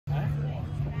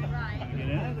Get in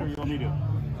it, or you want me to?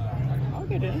 I'll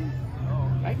get in.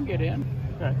 I can get in.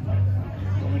 Okay.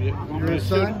 Want me to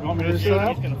suit it? Want me to suit it?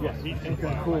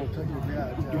 Okay, cool.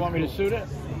 You want me to suit it?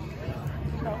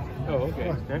 No. Oh,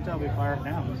 okay. They're telling me to fire it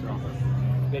now. So.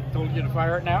 They told you to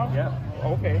fire it now? Yeah.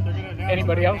 Okay.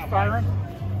 Anybody else firing?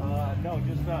 No,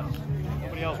 just us.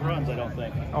 Nobody else runs, I don't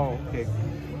think. Oh, okay.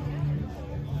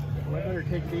 Well, I better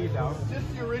take these out. Is this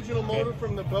the original motor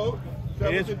from the boat?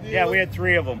 It is, yeah, we had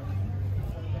 3 of them.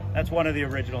 That's one of the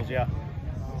originals, yeah.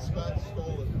 Scott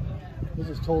stole it. This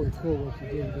is totally cool what you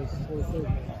did. This whole thing.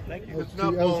 Thank you. It's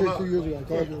not I was blown here up. 2 years ago. I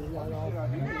told you right off.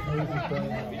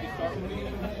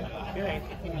 Okay.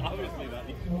 Obviously not.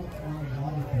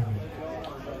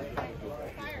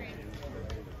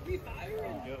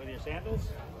 Do it with your sandals?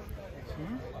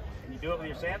 Can you do it with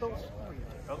your sandals?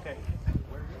 Okay.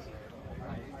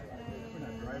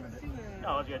 No,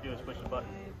 all you gotta do is push the button.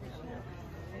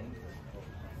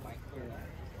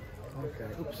 Okay.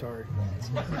 Oops, sorry.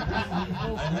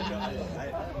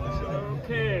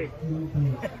 Okay.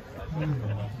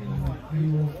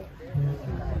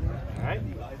 All right.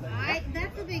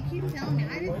 That's what they keep telling me.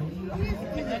 I didn't.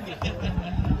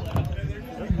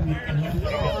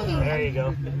 There you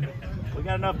go. We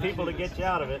got enough people to get you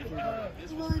out of it.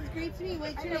 Well, it's great to me.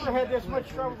 Wait, I never had this much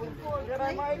trouble before, did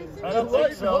I, Mike? I don't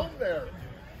think so. Home there.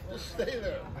 Just stay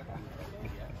there.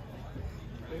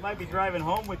 We might be driving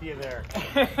home with you there.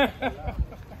 I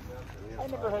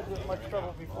never had this much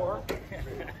trouble before.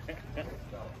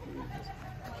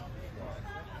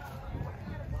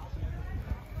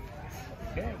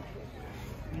 Okay.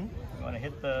 You want to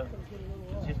hit the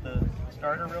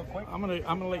starter real quick? I'm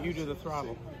gonna let you do the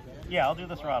throttle. Yeah, I'll do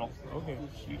the throttle. Okay.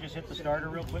 You just hit the starter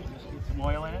real quick. Just get some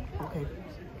oil in it. Okay.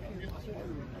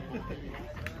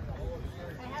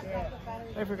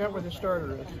 I forgot where the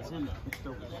starter is. It's in. It's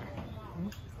still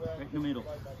right in the middle.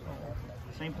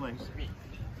 Same place.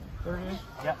 There it is.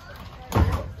 Yeah.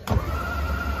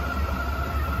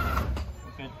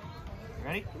 Okay.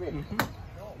 Ready?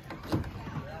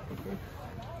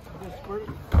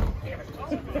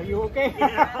 Are you okay?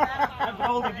 I'm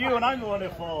holding you, and I'm the one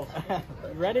that falls.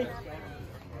 You ready?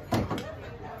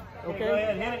 Okay. Go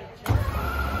ahead, hit it.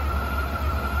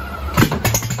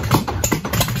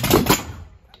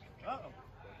 Uh-oh.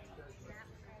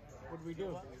 What do we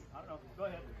do? I don't know. Go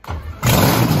ahead.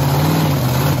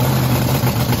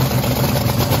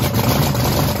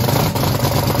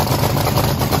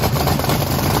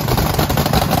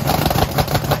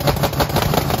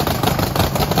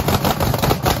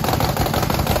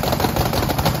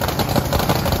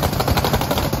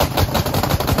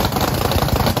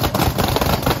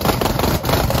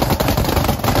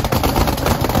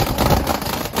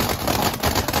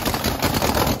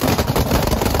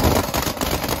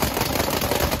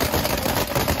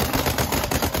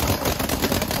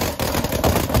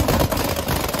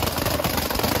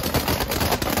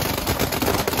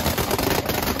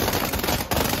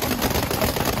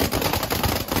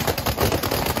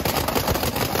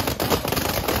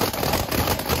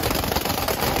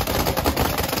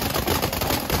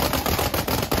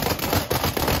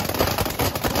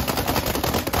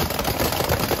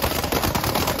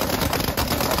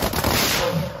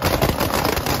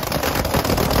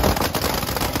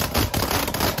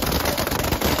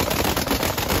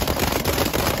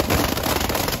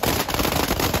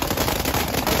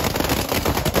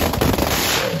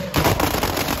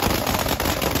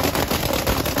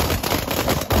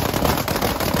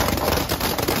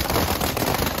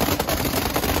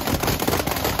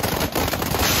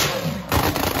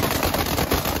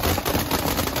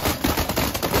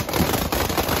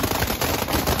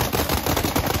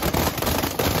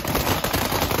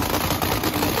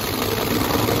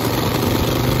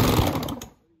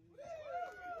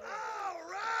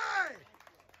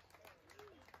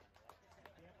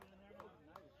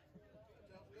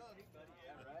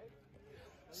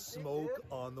 Smoke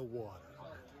on the water.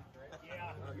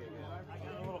 Yeah. I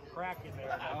got a little crack in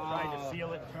there. I'm trying to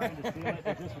seal it,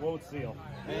 It just won't seal.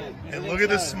 And look at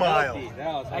the smile.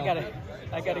 I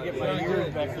gotta get my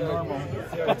ears back to normal.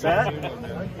 What's that?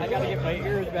 I gotta get my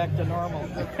ears back to normal.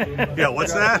 Yeah,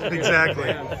 what's that?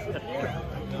 Exactly.